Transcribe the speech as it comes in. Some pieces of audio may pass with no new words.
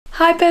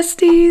Hi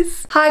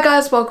besties! Hi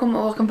guys,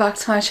 welcome back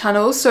to my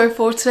channel. So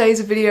for today's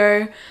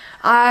video,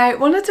 I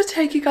wanted to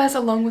take you guys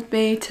along with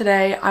me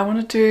today. I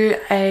want to do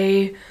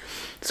a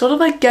sort of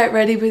like get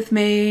ready with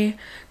me,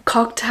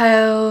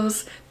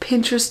 cocktails,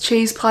 Pinterest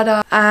cheese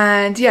platter,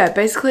 and yeah,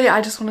 basically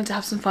I just wanted to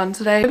have some fun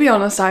today. To be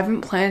honest, I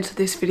haven't planned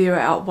this video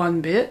out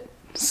one bit,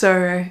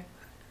 so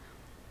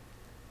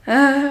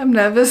I'm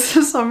nervous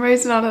for some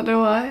reason, I don't know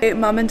why.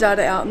 Mum and Dad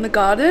are out in the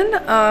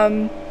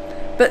garden,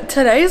 but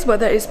today's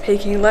weather is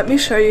peaking. Let me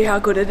show you how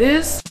good it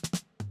is.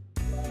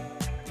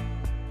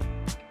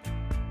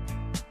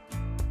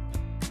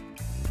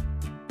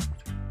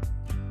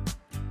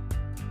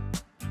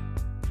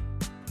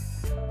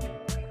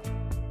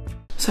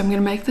 So I'm going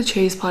to make the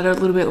cheese platter a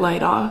little bit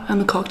later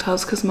and the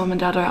cocktails because Mum and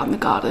Dad are out in the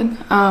garden.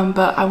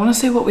 But I want to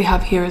see what we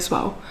have here as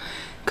well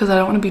because I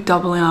don't want to be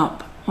doubling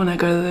up when I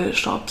go to the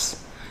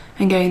shops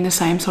and getting the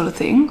same sort of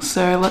thing.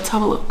 So let's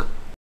have a look.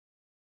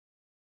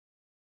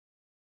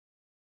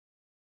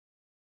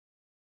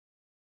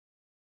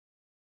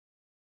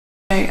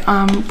 Okay,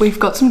 we've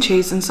got some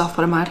cheese and stuff,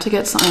 but I might have to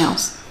get something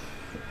else.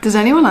 Does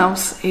anyone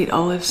else eat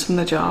olives from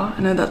the jar?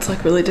 I know that's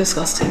like really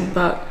disgusting,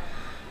 but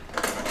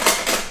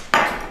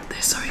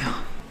they're so yum.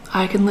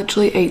 I can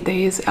literally eat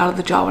these out of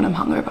the jar when I'm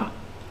hungover.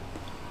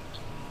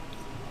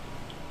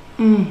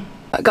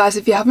 Guys,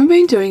 if you haven't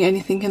been doing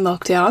anything in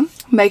lockdown,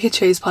 make a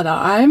cheese platter.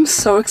 I am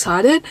so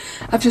excited.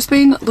 I've just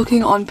been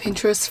looking on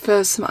Pinterest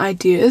for some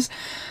ideas,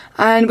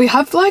 and we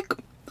have like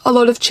a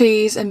lot of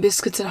cheese and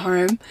biscuits at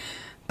home,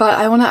 but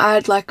I want to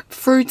add like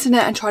fruits in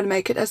it and try to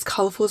make it as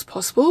colourful as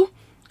possible.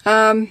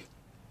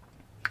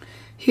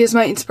 Here's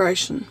my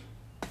inspiration.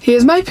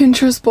 Here's my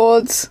Pinterest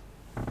boards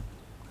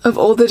of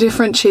all the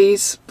different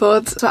cheese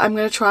boards. So I'm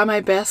going to try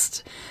my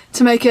best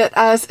to make it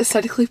as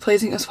aesthetically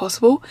pleasing as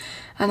possible.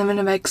 And I'm going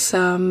to make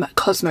some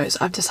cosmos,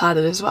 I've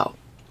decided as well.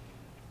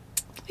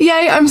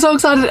 Yay, I'm so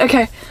excited.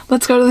 Okay,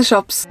 let's go to the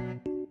shops.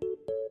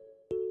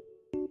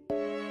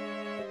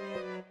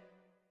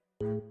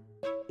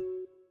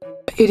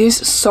 It is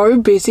so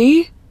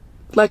busy,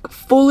 like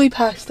fully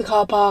packed the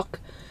car park.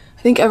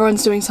 I think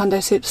everyone's doing Sunday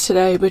sips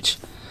today, which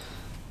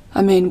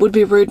I mean would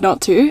be rude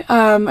not to.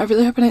 I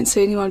really hope I don't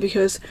see anyone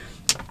because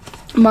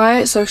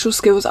my social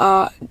skills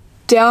are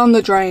down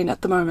the drain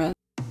at the moment.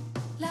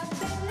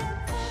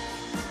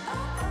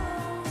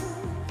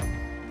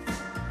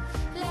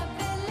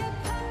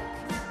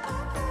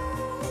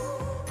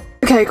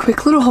 Okay,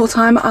 quick little haul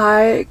time.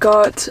 I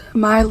got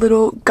my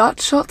little gut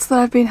shots that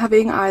I've been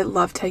having. I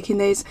love taking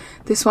these.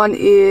 This one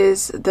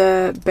is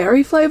the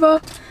berry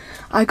flavour.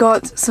 I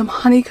got some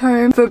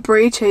honeycomb for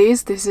brie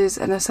cheese. This is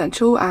an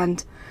essential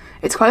and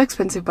it's quite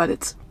expensive, but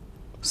it's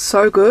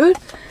so good.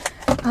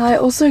 I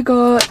also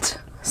got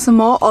some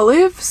more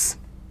olives.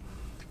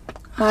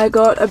 I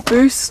got a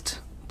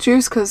boost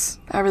juice because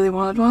I really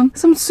wanted one.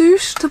 Some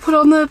sush to put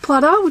on the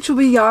platter, which will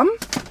be yum.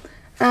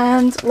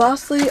 And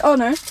lastly, oh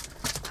no,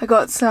 I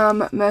got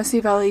some Mercy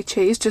Valley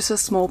cheese, just a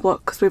small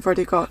block because we've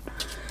already got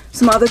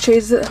some other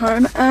cheeses at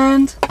home,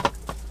 and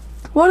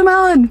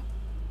watermelon.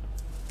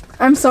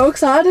 I'm so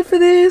excited for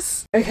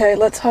this. Okay,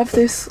 let's have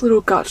this little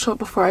gut shot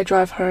before I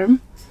drive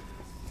home.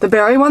 The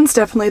berry one's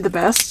definitely the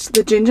best.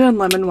 The ginger and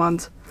lemon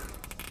one's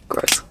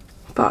gross,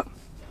 but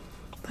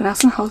they're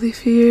nice and healthy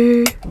for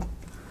you.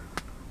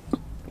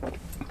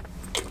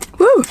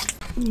 Woo!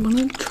 I'm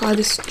gonna try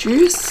this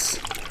juice.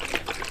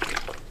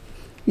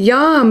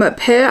 Yum!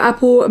 Pear,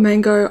 apple,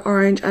 mango,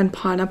 orange and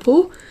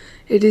pineapple.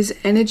 It is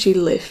energy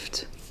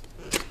lift.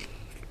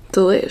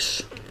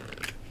 Delish.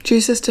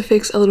 Juices to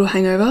fix a little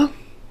hangover.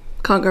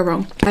 Can't go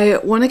wrong. I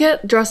want to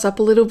get dressed up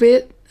a little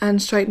bit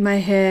and straighten my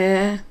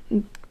hair,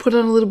 put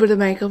on a little bit of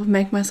makeup and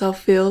make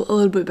myself feel a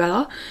little bit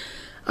better.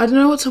 I don't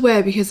know what to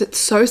wear because it's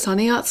so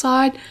sunny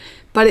outside,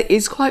 but it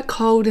is quite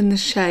cold in the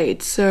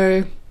shade,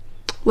 so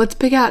let's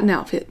pick out an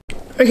outfit.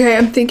 Okay,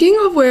 I'm thinking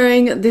of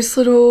wearing this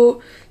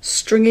little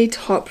stringy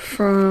top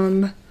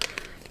from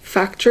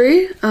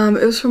Factory.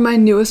 It was from my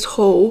newest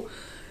haul.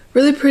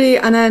 Really pretty,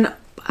 and then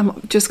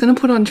I'm just gonna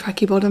put on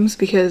tracky bottoms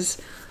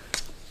because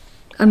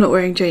I'm not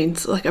wearing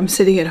jeans, like I'm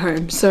sitting at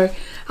home. So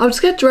I'll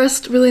just get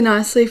dressed really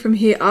nicely from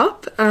here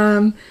up.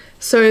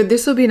 So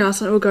this will be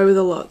nice and it will go with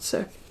a lot,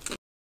 so.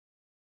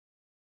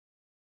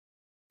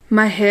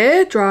 My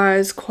hair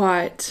dries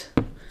quite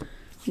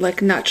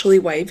like naturally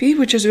wavy,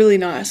 which is really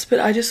nice, but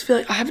I just feel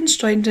like I haven't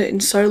straightened it in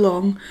so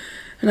long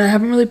and I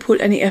haven't really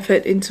put any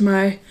effort into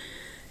my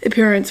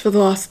appearance for the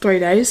last 3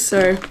 days,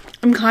 so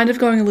I'm kind of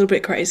going a little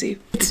bit crazy.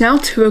 It's now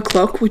 2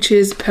 o'clock, which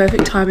is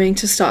perfect timing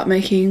to start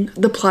making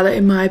the platter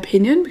in my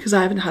opinion because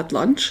I haven't had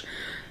lunch,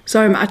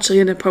 so I'm actually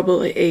going to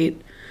probably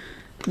eat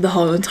the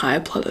whole entire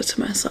platter to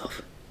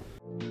myself.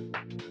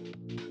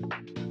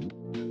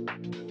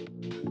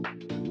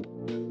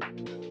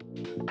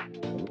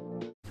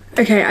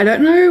 Okay, I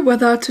don't know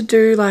whether to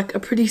do like a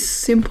pretty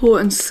simple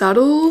and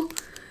subtle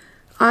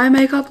eye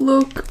makeup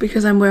look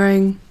because I'm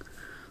wearing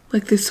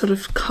like this sort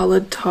of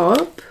coloured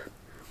top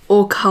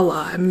or colour.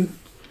 I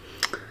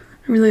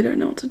really don't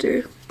know what to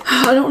do.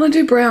 I don't want to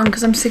do brown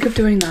because I'm sick of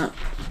doing that.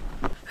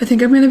 I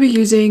think I'm going to be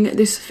using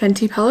this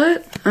Fenty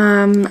palette,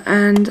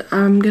 and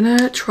I'm going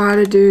to try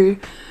to do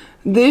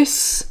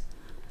this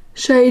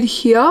shade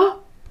here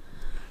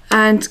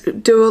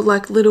and do a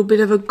like little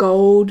bit of a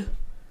gold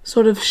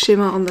sort of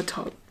shimmer on the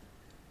top.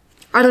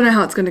 I don't know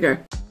how it's going to go.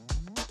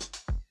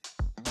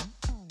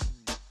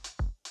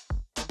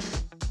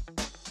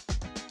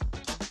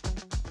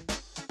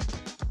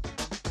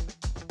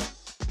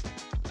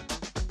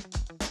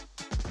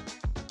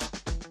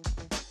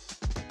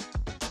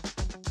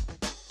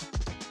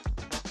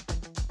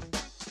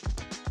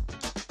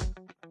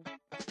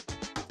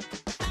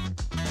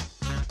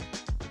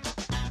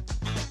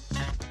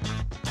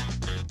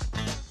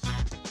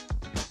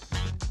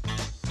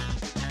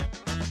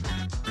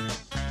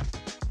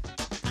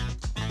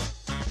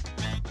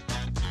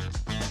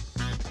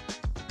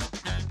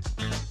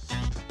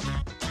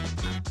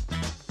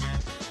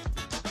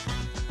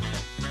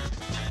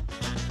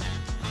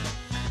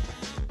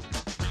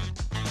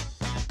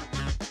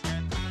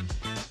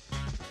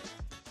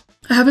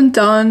 I haven't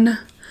done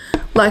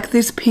like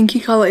this pinky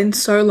color in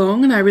so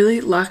long, and I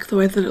really like the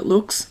way that it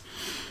looks.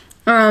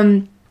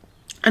 And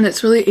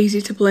it's really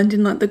easy to blend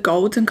in like the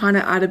golds and kind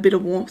of add a bit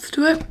of warmth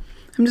to it.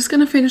 I'm just going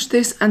to finish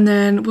this and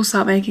then we'll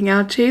start making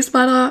our cheese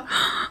platter.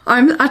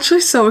 I'm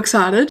actually so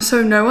excited.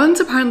 So no one's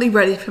apparently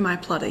ready for my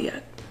platter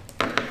yet,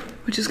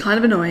 which is kind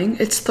of annoying.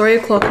 It's 3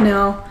 o'clock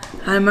now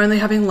and I'm only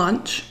having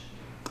lunch.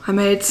 I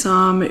made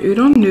some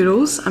udon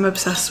noodles. I'm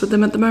obsessed with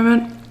them at the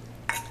moment.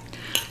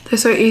 They're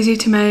so easy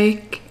to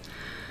make.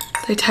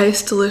 They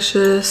taste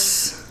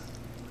delicious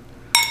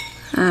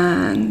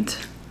and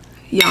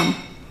yum.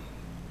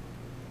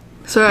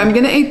 So I'm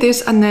gonna eat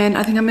this and then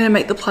I think I'm gonna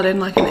make the platter in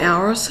like an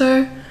hour or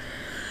so,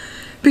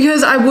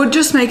 because I would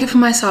just make it for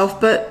myself,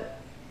 but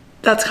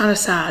that's kind of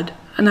sad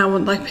and I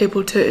want like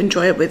people to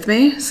enjoy it with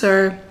me.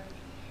 So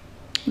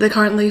they're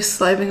currently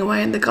slaving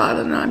away in the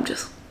garden and I'm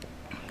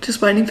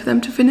just waiting for them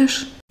to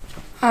finish.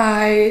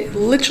 I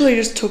literally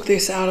just took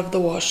this out of the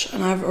wash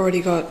and I've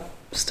already got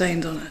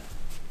stains on it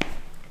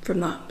from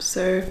that,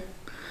 so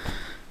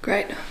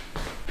great.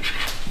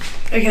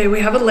 Okay, we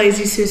have a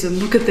lazy Susan.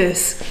 Look at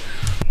this.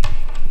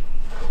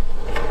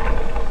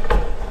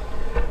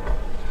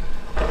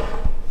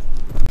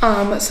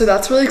 So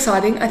that's really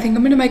exciting. I think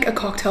I'm gonna make a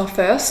cocktail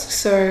first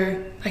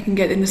so I can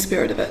get in the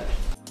spirit of it.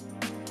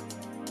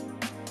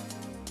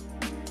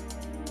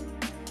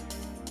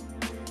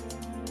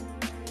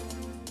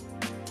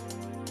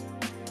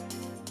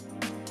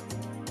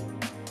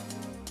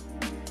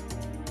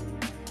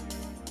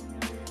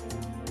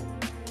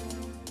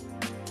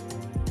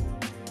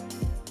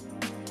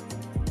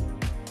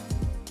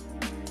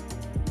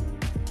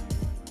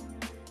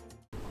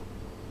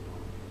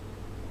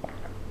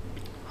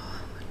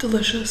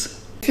 Delicious.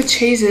 For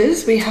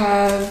cheeses, we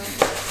have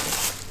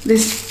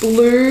this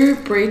blue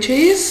brie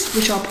cheese,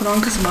 which I'll put on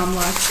because Mum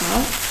likes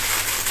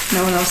that.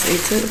 No one else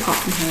eats it apart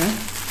from her.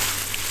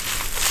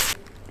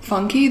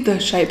 Funky, the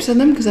shapes of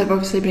them, because they've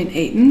obviously been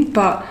eaten,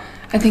 but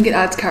I think it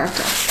adds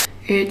character.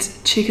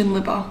 It's chicken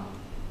liver.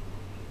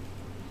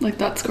 Like,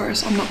 that's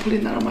gross. I'm not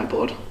putting that on my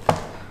board.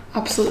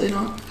 Absolutely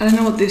not. I don't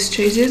know what this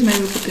cheese is. Maybe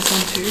we'll put this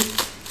on too.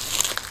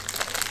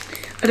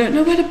 I don't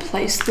know where to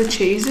place the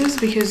cheeses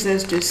because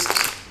there's just...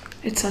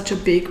 it's such a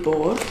big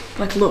board.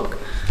 Like, look.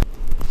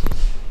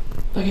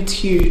 Like, it's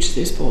huge,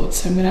 this board.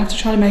 So I'm gonna have to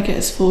try to make it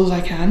as full as I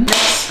can.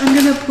 Next, I'm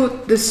gonna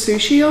put the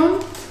sushi on.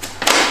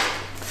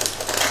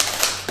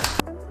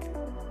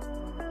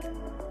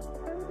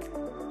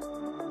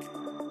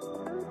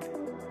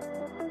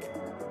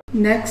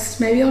 Next,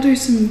 maybe I'll do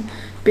some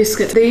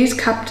biscuits. These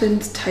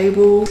Captain's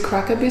Table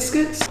cracker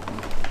biscuits.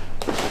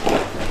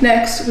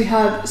 Next, we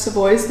have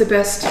Savoy's, the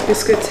best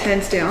biscuits,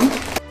 hands down.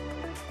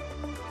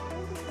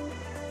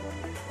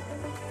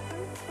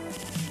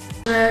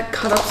 I'm gonna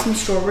cut up some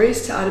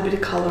strawberries to add a bit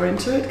of colour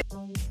into it.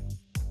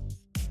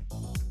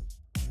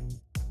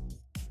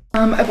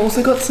 I've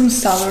also got some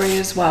celery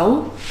as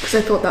well because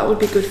I thought that would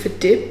be good for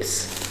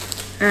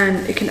dips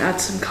and it can add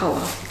some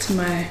colour to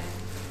my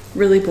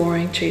really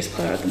boring cheese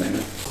platter at the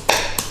moment.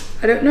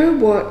 I don't know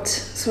what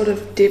sort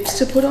of dips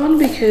to put on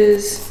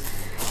because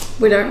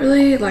we don't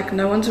really, like,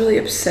 no one's really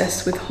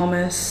obsessed with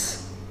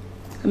hummus.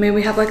 I mean,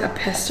 we have like a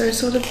pesto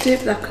sort of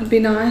dip, that could be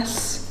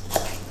nice.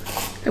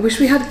 I wish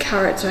we had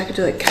carrots so I could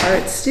do like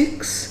carrot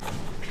sticks.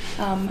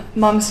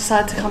 Mum's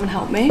decided to come and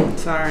help me.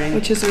 Sorry.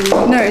 Which is really,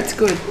 no, it's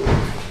good.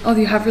 Oh,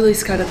 you have really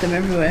scattered them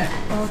everywhere.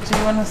 Oh, do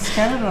you want to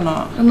scatter it or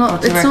not? I'm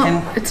not, it's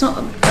not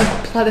a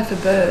platter for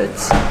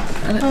birds.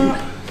 I don't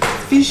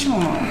fish or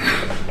not?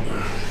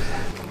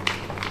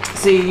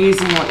 So you're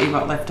using what you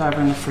got left over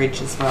in the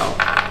fridge as well?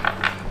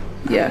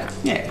 Yeah.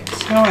 Yeah, you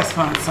can always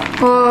find something.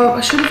 Oh,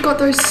 I should have got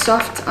those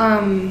stuffed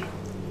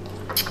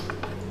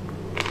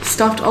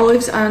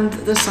olives and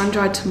the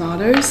sun-dried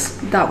tomatoes.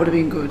 That would have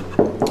been good.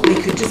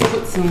 You could just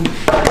put some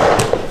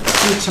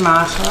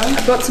tomato.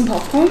 I've got some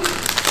popcorn.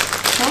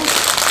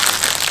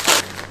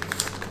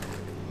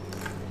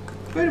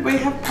 Where do we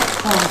have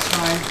popcorn,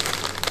 so?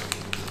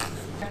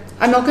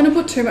 I'm not going to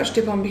put too much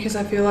dip on because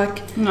I feel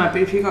like... No,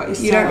 but if you got your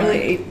you don't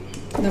really eat...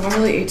 No one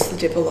really eats the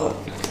dip a lot.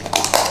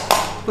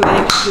 Well,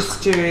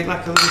 just do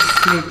like a little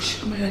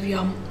smidge. Oh my god,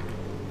 yum.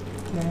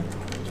 Yeah.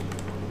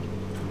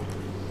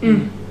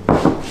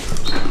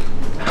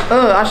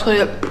 Oh, actually,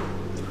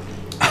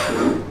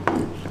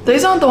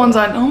 these aren't the ones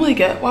I normally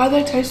get. Why do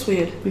they taste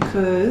weird?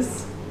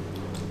 Because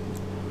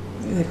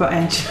they've got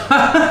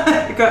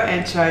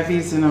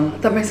anchovies in them.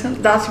 That makes sense.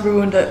 That's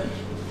ruined it.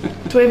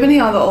 Do we have any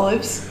other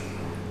olives?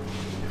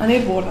 I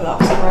need water, that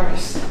was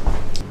gross.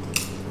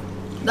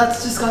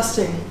 That's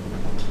disgusting.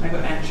 I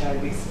got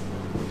anchovies.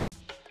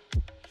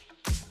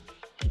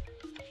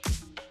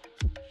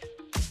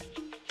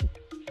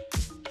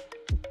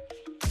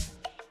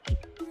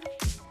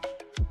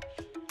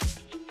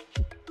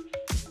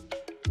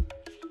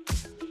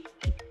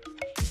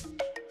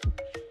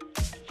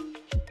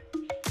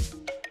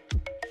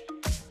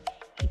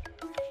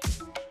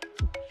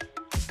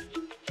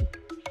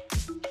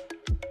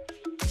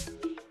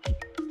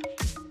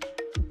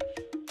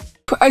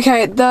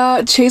 Okay,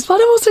 the cheese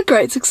platter was a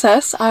great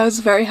success. I was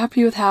very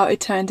happy with how it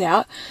turned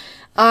out.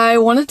 I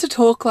wanted to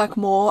talk like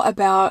more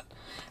about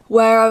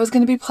where I was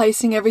going to be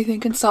placing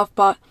everything and stuff,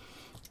 but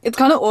it's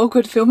kind of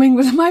awkward filming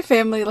with my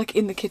family like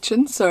in the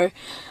kitchen. So,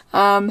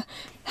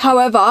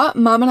 however,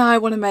 Mum and I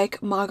want to make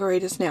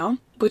margaritas now,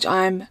 which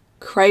I'm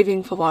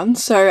craving for one.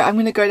 So I'm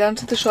going to go down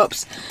to the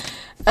shops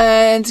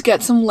and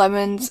get some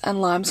lemons and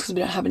limes because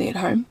we don't have any at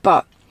home.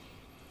 But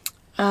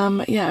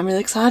yeah, I'm really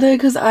excited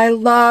because I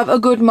love a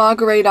good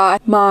margarita.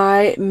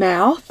 My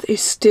mouth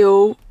is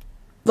still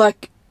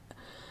like,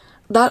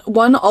 that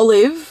one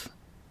olive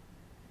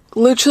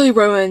literally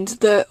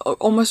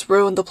almost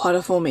ruined the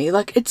platter for me.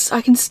 Like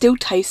I can still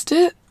taste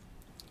it.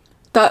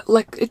 That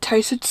like it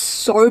tasted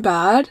so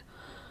bad.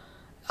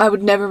 I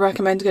would never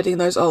recommend getting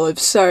those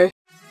olives. So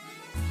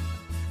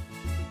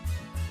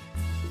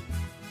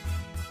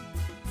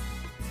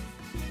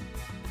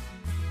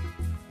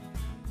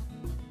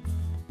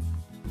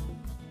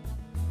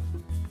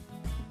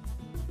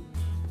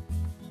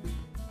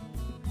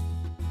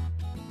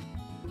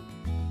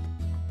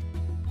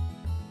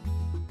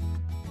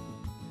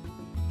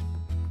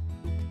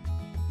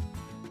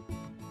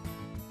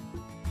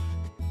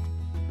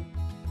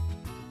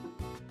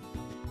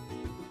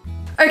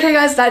okay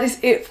guys, that is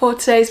it for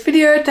today's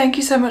video. Thank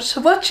you so much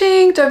for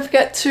watching. Don't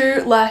forget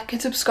to like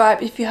and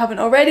subscribe if you haven't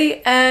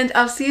already, and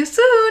I'll see you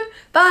soon.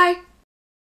 Bye!